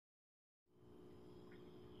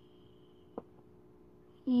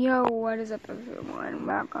Yo, what is up everyone?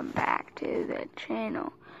 Welcome back to the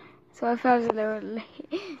channel. So I felt a little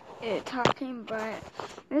late talking, but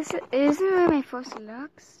this isn't really my first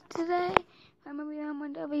looks today. I'm gonna be on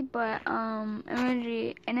one Dereby, but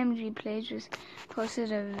NMG Plays just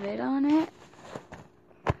posted a vid on it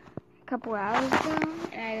a couple hours ago,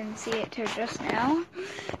 and I didn't see it till just now.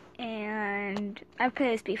 And I've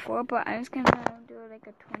played this before, but I'm just gonna do like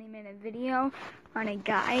a 20-minute video on a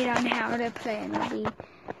guide on how to play MLB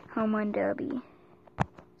Home Run Derby.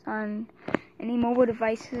 It's on any mobile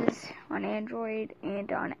devices, on Android,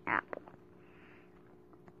 and on Apple.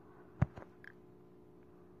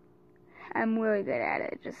 I'm really good at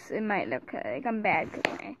it. Just it might look like I'm bad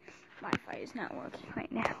because my Wi-Fi is not working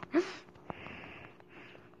right now.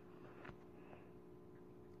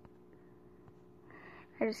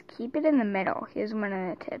 I just keep it in the middle. Here's one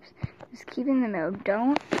of the tips. Just keep it in the middle.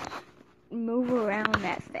 Don't move around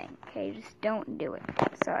that thing. Okay, just don't do it.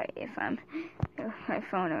 Sorry if I'm moving my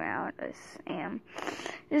phone around.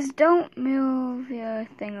 Just don't move your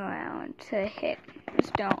thing around to hit.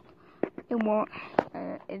 Just don't. It won't.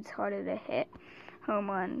 It's harder to hit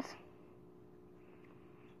home runs.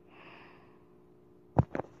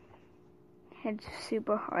 It's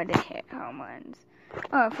super hard to hit home runs.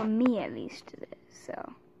 For me at least it is,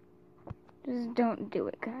 so just don't do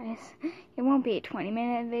it, guys. It won't be a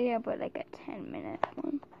 20-minute video, but like a 10-minute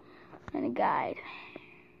one and a guide.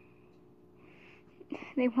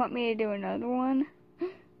 They want me to do another one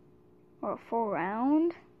or a full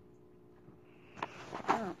round.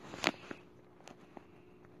 Oh.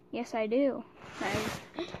 Yes, I do.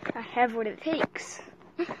 I have what it takes.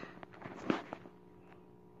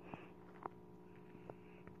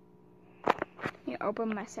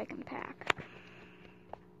 Open my second pack.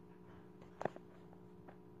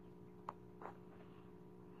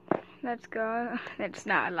 Let's go. That's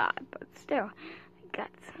not a lot, but still, I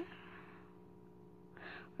got some.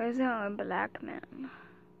 Where's the black man?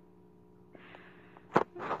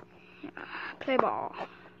 Play ball.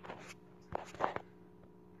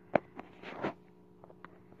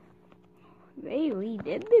 They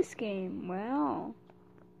redid this game. Wow.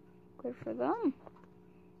 Good for them.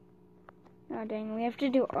 Oh dang, we have to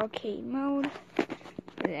do arcade mode.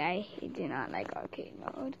 I do not like arcade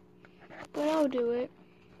mode, but I'll do it.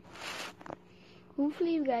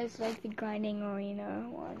 Hopefully you guys like the grinding arena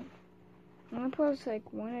one. I'm gonna post like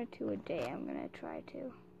 1 or 2 a day. I'm gonna try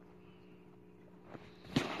to.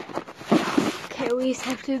 Okay, we just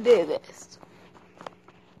have to do this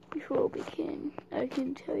before I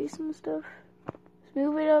can tell you some stuff. Let's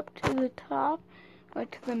move it up to the top or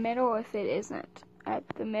to the middle if it isn't at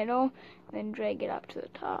the middle, then drag it up to the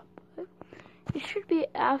top. It should be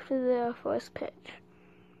after the first pitch.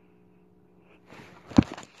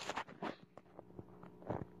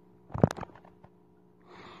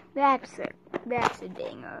 That's it. That's a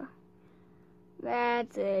dinger.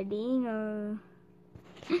 That's a dinger.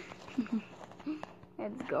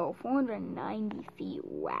 Let's go. 490 feet.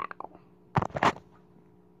 Wow.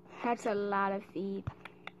 That's a lot of feet.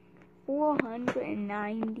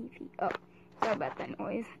 490 feet. Oh. Sorry about that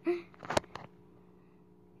noise. There's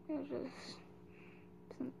just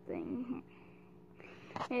something.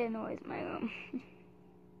 Made a noise in my room.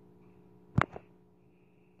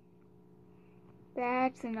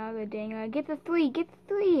 That's another dinger. Get the 3. Get the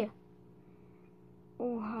 3.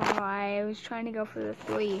 Oh, I was trying to go for the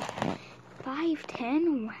 3.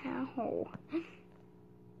 510. Wow.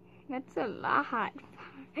 That's a lot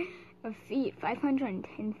of feet.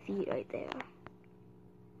 510 feet right there.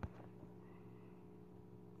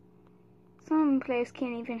 Some players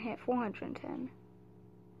can't even hit 410.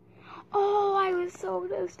 Oh, I was so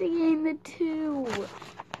close to getting the 2.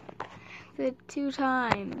 The 2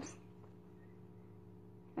 times.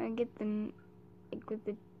 I get the, like with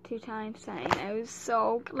the 2 times sign. I was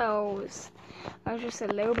so close. I was just a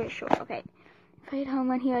little bit short. Okay. If I hit home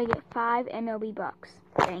run here, I get 5 MLB bucks.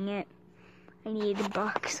 Dang it. I need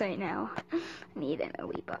bucks right now. I need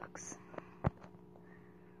MLB bucks.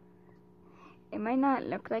 It might not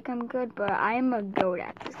look like I'm good, but I am a goat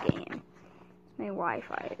at this game. My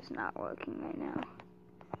Wi-Fi is not working right now.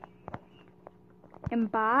 And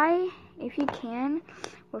buy, if you can,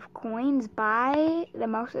 with coins, buy the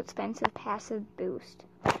most expensive passive boost.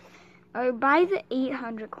 Or buy the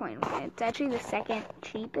 800 coin one. It's actually the second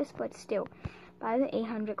cheapest, but still, buy the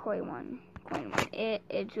 800 coin one.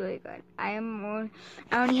 It's really good. I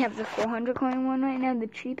only have the 400 coin one right now, the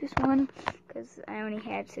cheapest one, because I only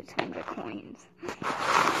had 600 coins.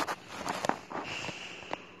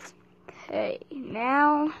 Okay,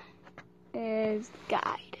 now is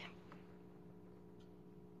guide.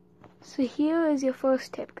 So here is your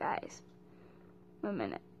first tip, guys. a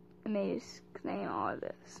minute. Let me just clean all of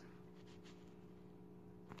this.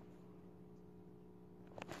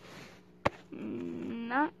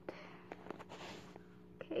 Not.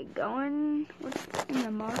 Okay, going. What's in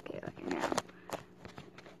the market right now?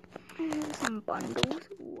 There's some bundles.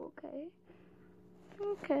 Ooh,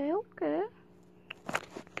 okay. Okay.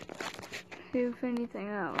 See if anything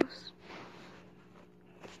else.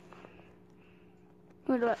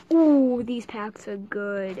 What do I? Ooh, these packs are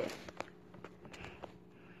good.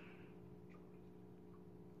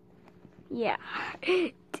 Yeah,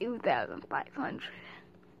 2,500.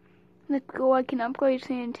 Let's go. I can upgrade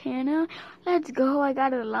Santana. Let's go. I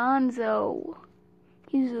got Alonso.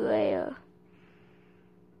 He's rare.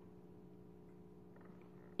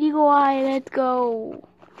 Eagle Eye. Let's go.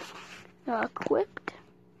 Equipped.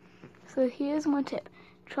 So here's one tip.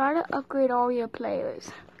 Try to upgrade all your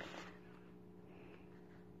players.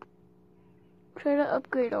 Try to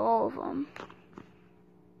upgrade all of them.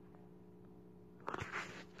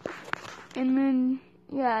 And then,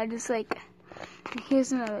 yeah, just like,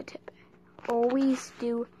 here's another tip. Always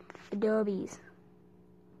do derbies.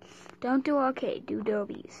 Don't do arcade, do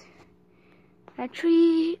derbies.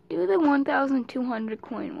 Actually, do the 1,200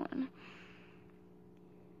 coin one.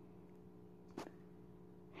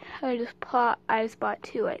 I just bought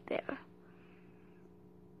 2 right there.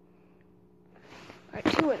 Or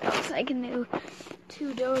 2 of those. I can do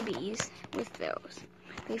 2 derbies with those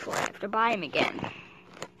before I have to buy them again.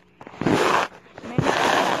 Maybe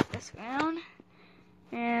I'll put this around.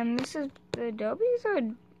 And the derbies are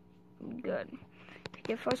good. To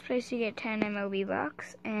get first place, you get 10 MLB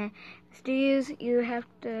bucks. And these, you have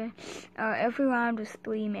to, every round is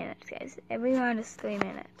 3 minutes, guys. Every round is 3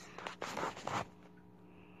 minutes.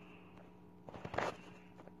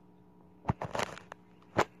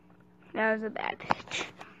 That was a bad pitch.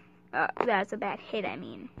 That was a bad hit, I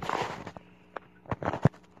mean.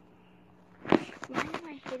 Why am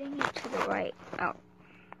I hitting it to the right? Oh,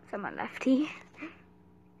 I'm a lefty.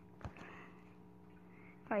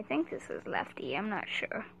 I think this is lefty, I'm not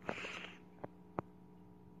sure.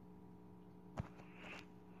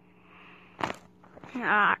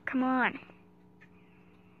 Ah, come on.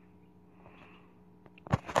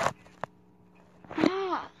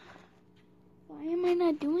 Ah! Why am I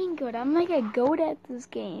not doing good? I'm like a goat at this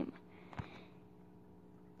game.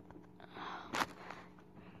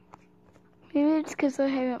 Maybe it's because I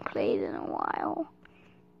haven't played in a while.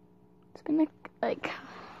 It's been like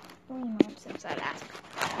 3 months since I last played.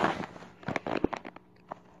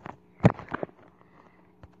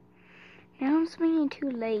 Now I'm swinging too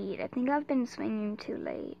late. I think I've been swinging too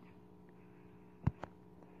late.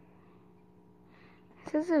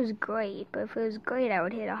 It says it was great, but if it was great, I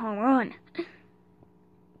would hit a home run.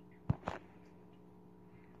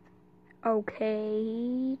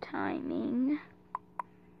 Okay, timing.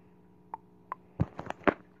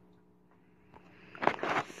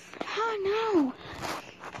 Oh no!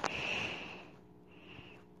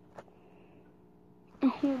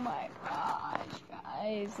 Oh my gosh,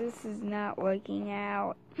 guys, this is not working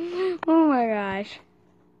out. Oh my gosh.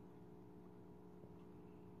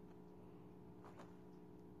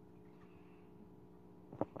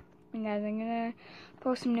 And guys, I'm gonna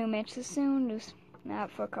post some new matches soon, just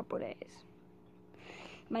not for a couple days.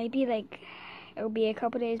 Might be like, it'll be a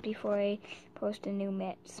couple days before I post a new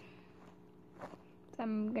mix. So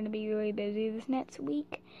I'm gonna be really busy this next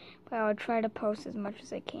week, but I'll try to post as much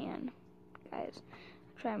as I can, guys.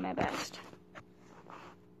 I'll try my best.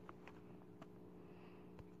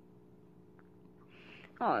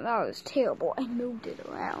 Oh, that was terrible. I moved it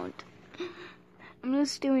around. I'm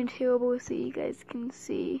just doing terrible so you guys can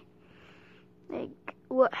see, like,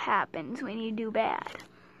 what happens when you do bad.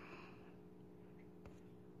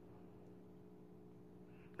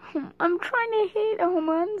 I'm trying to hit home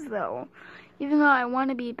runs, though. Even though I want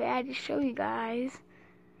to be bad to show you guys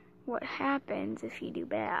what happens if you do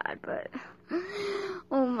bad, but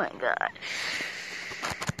oh my gosh.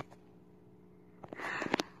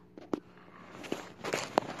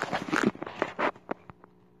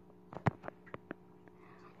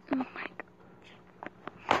 Oh my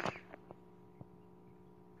gosh.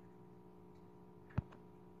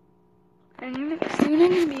 And soon I'm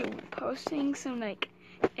going to be posting some like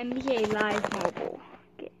NBA Live mobile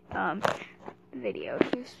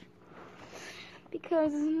videos.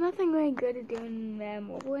 Because there's nothing really good to do in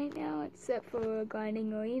mobile right now except for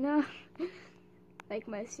grinding arena. Like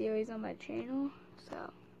my series on my channel. So.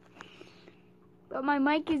 But my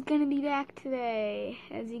mic is going to be back today.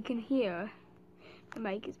 As you can hear.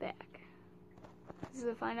 My mic is back. This is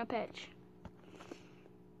the final pitch.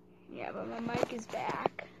 Yeah, but my mic is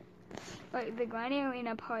back. like the grinding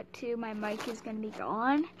arena part 2, my mic is gonna be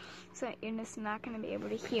gone, so you're just not gonna be able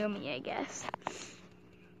to hear me, I guess.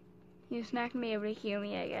 You're just not gonna be able to hear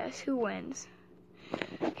me, I guess. Who wins?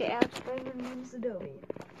 Okay, Alex Bregman wins the Derby.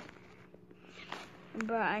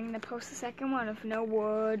 But I'm gonna post the second one with no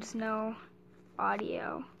words, no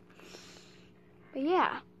audio. But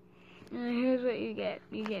yeah, and here's what you get.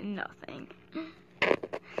 You get nothing.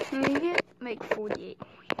 And you get like 48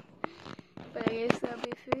 points. But I guess that'll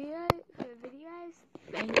be for the video, guys.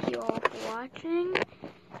 Thank you all for watching,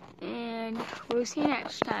 and we'll see you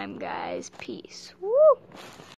next time, guys. Peace. Woo!